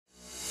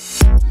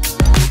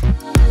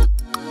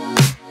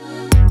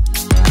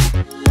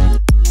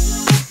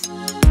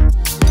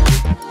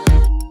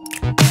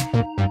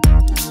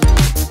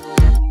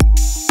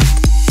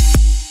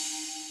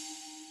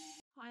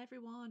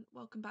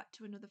back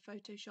to another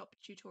Photoshop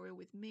tutorial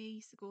with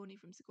me, Sigourney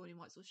from Sigourney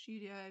Whitesell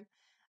Studio,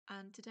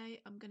 and today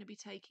I'm going to be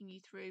taking you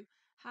through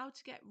how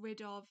to get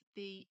rid of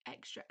the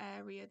extra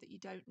area that you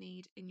don't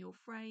need in your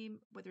frame,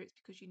 whether it's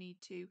because you need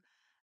to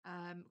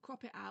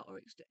crop it out or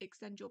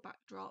extend your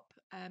backdrop.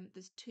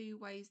 There's two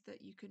ways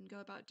that you can go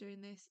about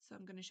doing this, so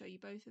I'm going to show you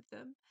both of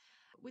them.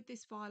 With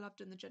this file I've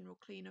done the general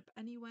cleanup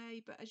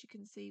anyway, but as you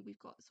can see we've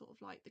got sort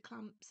of like the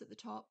clamps at the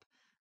top.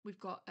 We've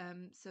got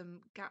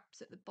some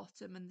gaps at the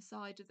bottom and the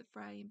side of the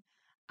frame,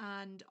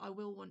 and I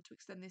will want to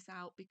extend this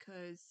out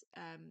because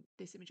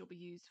this image will be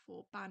used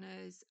for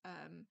banners,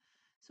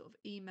 sort of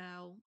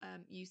email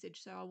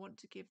usage, so I want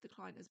to give the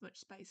client as much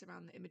space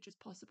around the image as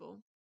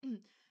possible.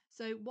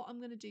 So what I'm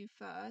going to do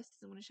first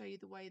is I'm going to show you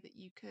the way that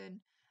you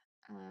can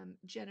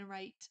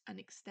generate an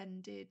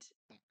extended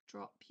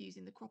backdrop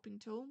using the cropping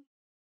tool.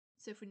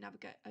 So if we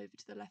navigate over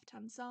to the left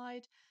hand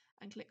side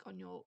and click on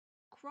your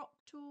crop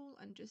tool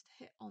and just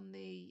hit on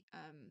the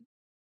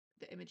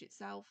image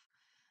itself,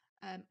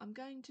 I'm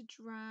going to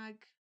drag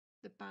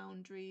the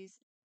boundaries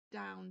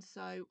down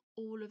so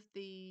all of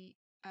the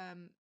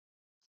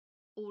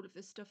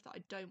stuff that I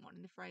don't want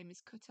in the frame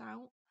is cut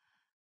out.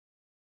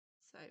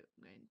 So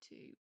I'm going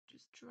to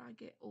just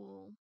drag it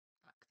all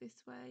back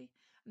this way,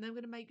 and then I'm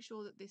going to make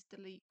sure that this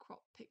delete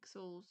crop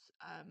pixels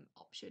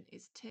option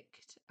is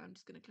ticked. I'm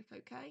just going to click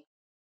OK.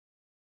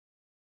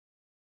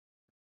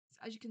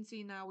 As you can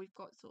see now, we've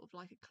got sort of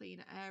like a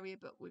cleaner area,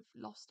 but we've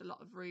lost a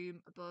lot of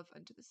room above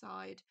and to the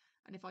side.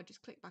 And if I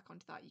just click back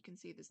onto that, you can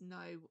see there's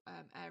no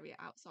area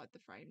outside the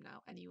frame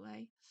now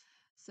anyway.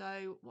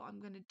 So what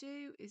I'm going to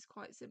do is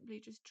quite simply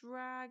just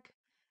drag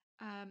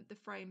the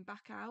frame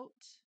back out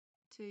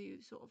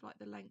to sort of like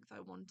the length I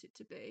want it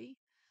to be.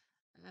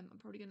 I'm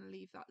probably going to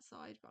leave that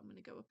side, but I'm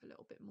going to go up a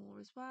little bit more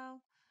as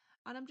well.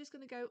 And I'm just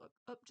going to go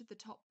up to the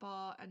top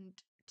bar and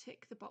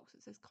tick the box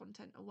that says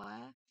content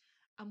aware.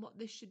 And what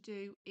this should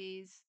do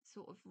is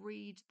sort of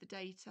read the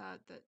data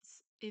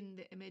that's in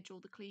the image, all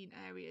the clean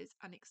areas,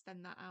 and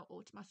extend that out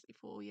automatically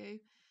for you.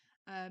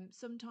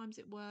 Sometimes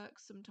it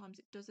works, sometimes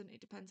it doesn't. It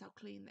depends how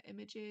clean the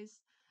image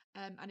is.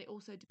 And it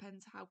also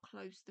depends how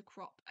close the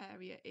crop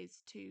area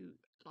is to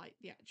like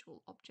the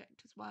actual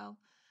object as well.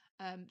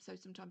 So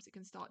sometimes it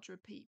can start to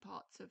repeat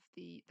parts of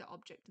the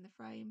object in the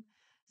frame.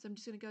 So I'm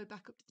just going to go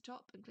back up to the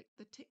top and click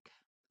the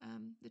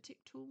tick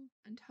tool,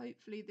 and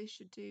hopefully this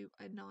should do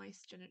a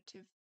nice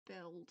generative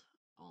build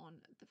on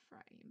the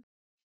frame.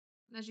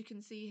 And as you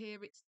can see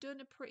here, it's done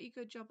a pretty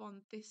good job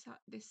on this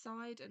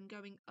side and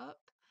going up,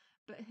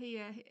 but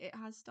here it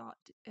has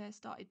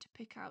started to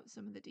pick out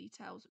some of the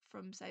details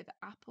from, say, the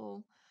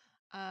apple,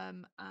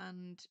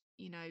 and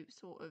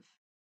sort of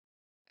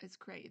has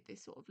created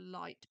this sort of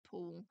light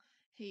pool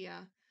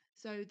here.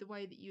 So the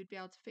way that you'd be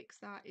able to fix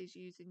that is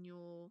using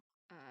your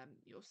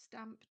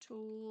stamp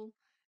tool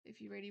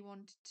if you really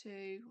wanted to,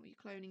 or your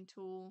cloning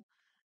tool,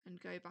 and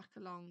go back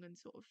along and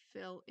sort of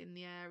fill in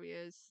the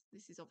areas.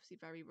 This is obviously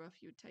very rough,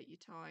 you would take your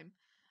time,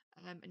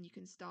 and you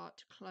can start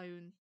to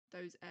clone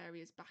those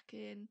areas back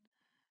in,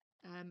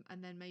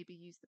 and then maybe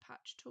use the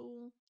patch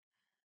tool,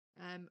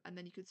 and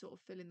then you can sort of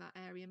fill in that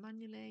area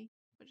manually.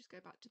 I'll just go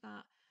back to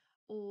that,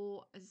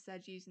 or as I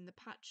said, using the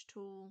patch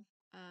tool,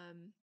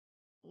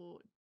 or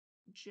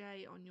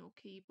J on your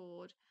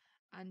keyboard,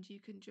 and you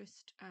can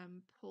just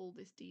pull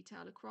this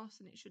detail across,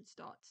 and it should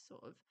start to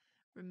sort of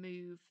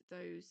remove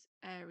those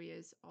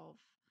areas of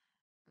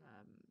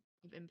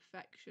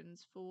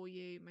imperfections for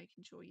you,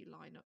 making sure you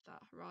line up that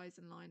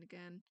horizon line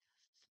again.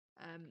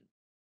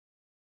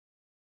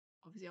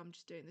 Obviously I'm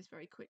just doing this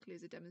very quickly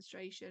as a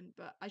demonstration,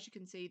 but as you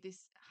can see,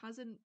 this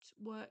hasn't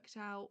worked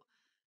out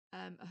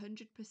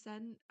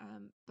 100%,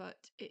 but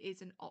it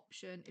is an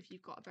option if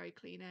you've got a very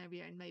clean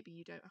area and maybe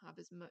you don't have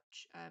as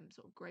much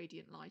sort of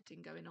gradient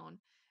lighting going on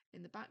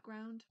in the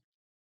background.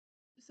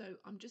 So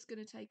I'm just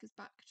going to take us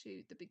back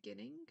to the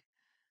beginning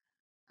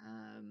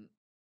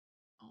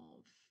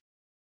of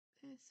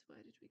this.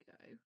 Where did we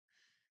go?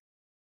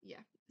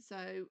 Yeah,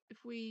 so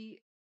if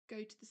we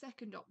go to the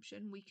second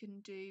option, we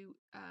can do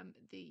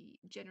the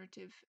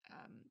generative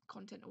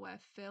content aware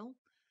fill.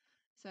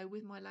 So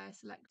with my layer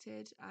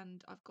selected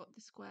and I've got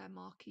the square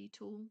marquee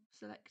tool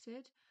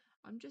selected,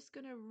 I'm just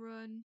going to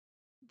run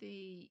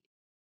the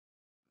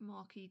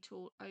marquee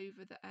tool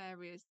over the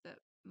areas that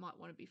might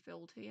want to be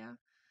filled here.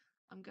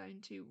 I'm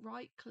going to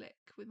right click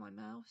with my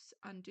mouse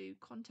and do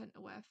content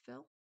aware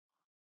fill.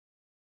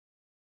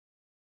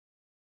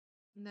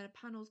 And then a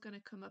panel is going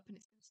to come up and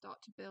it's going to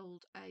start to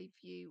build a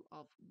view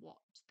of what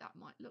that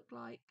might look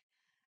like.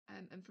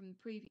 And from the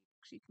preview,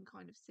 you can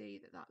kind of see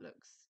that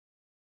looks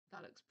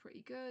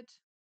pretty good.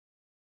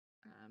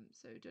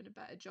 So done a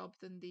better job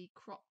than the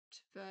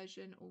cropped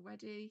version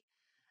already.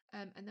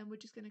 And then we're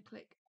just going to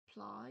click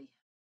apply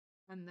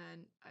and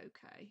then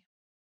OK.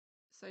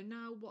 So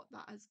now what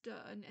that has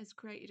done is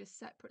created a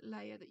separate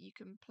layer that you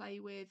can play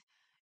with.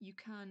 You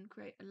can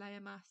create a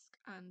layer mask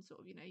and sort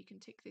of, you can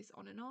tick this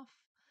on and off.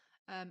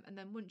 And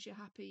then once you're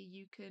happy,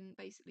 you can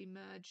basically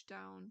merge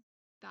down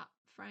that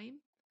frame,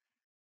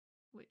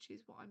 which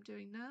is what I'm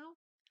doing now.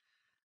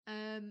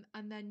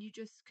 And then you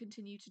just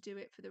continue to do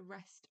it for the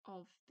rest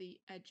of the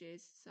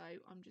edges. So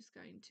I'm just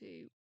going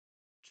to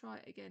try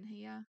it again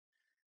here.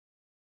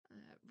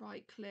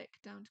 Right click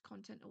down to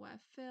content aware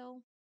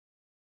fill.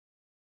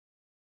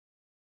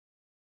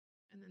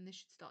 And then this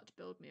should start to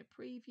build me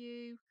a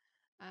preview.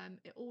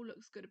 It all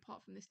looks good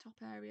apart from this top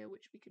area,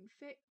 which we can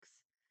fix.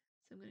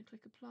 So I'm going to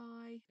click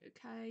apply,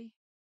 okay.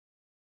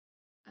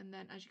 And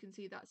then as you can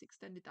see, that's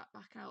extended that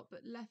back out,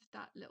 but left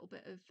that little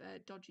bit of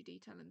dodgy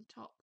detail in the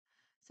top.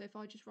 So if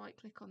I just right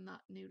click on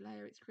that new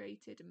layer it's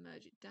created and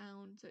merge it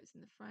down so it's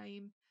in the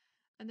frame,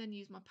 and then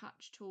use my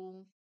patch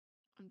tool,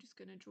 I'm just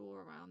going to draw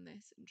around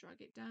this and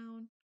drag it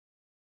down.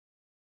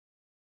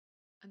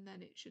 And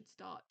then it should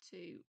start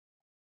to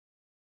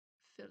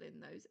fill in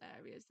those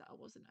areas that I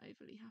wasn't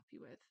overly happy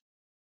with.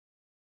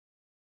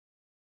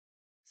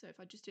 So if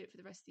I just do it for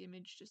the rest of the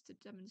image just to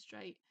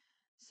demonstrate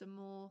some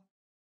more.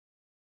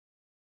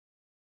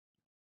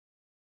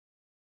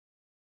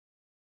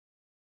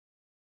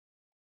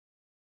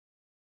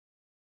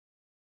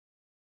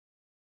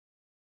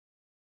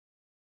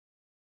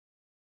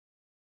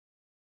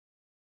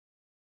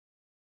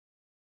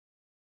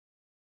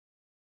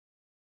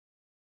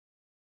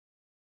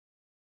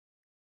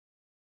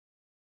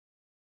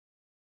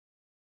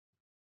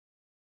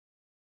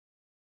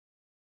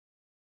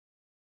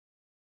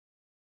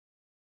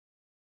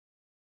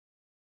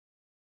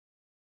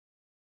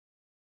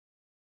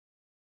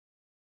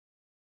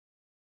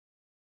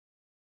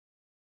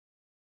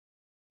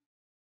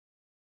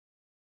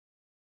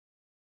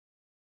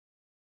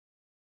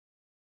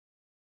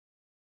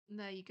 And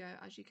there you go.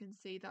 As you can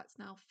see, that's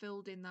now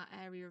filled in that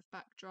area of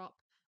backdrop.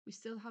 We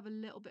still have a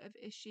little bit of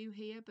issue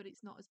here, but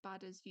it's not as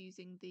bad as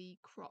using the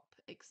crop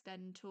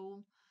extend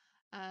tool.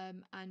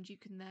 And you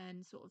can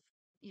then sort of,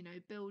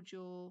 build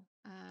your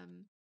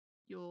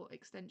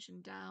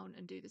extension down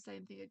and do the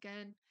same thing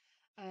again.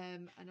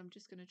 And I'm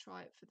just going to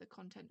try it for the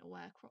content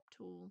aware crop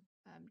tool,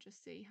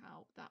 just see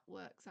how that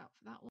works out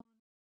for that one.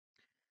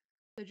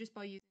 So just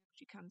by using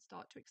it, you can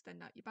start to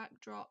extend out your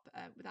backdrop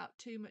without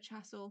too much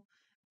hassle.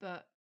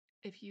 But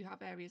if you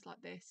have areas like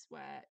this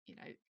where,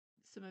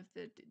 some of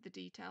the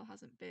detail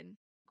hasn't been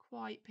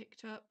quite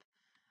picked up,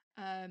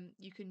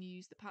 you can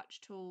use the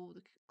patch tool,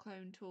 the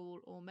clone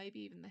tool, or maybe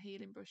even the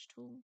healing brush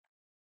tool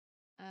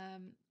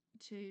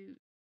to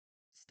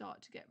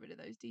start to get rid of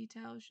those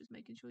details, just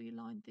making sure you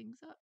line things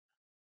up.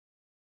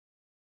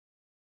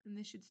 And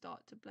this should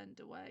start to blend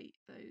away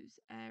those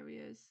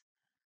areas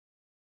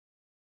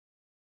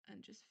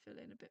and just fill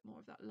in a bit more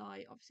of that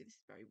light. Obviously this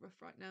is very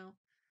rough right now,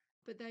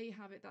 but there you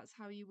have it. That's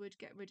how you would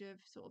get rid of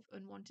sort of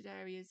unwanted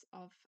areas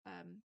of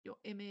your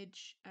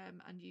image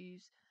and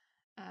use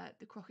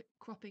the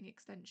cropping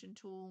extension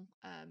tool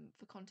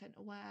for content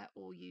aware,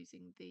 or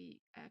using the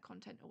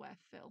content aware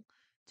fill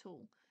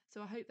tool.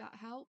 So I hope that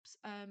helps.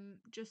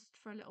 Just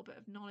for a little bit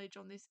of knowledge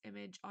on this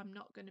image, I'm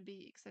not going to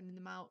be extending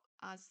them out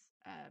as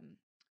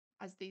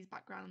these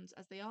backgrounds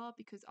as they are,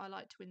 because I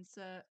like to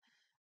insert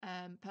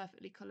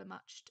perfectly color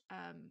matched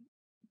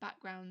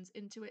backgrounds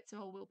into it.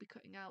 So I will be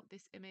cutting out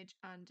this image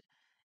and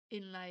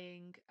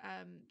inlaying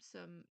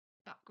some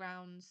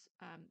backgrounds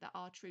that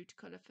are true to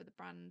color for the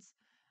brand's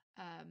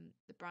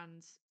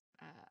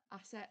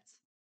assets.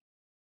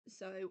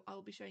 So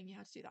I'll be showing you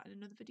how to do that in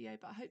another video,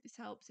 but I hope this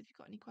helps. If you've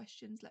got any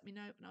questions, let me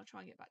know and I'll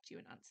try and get back to you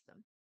and answer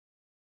them.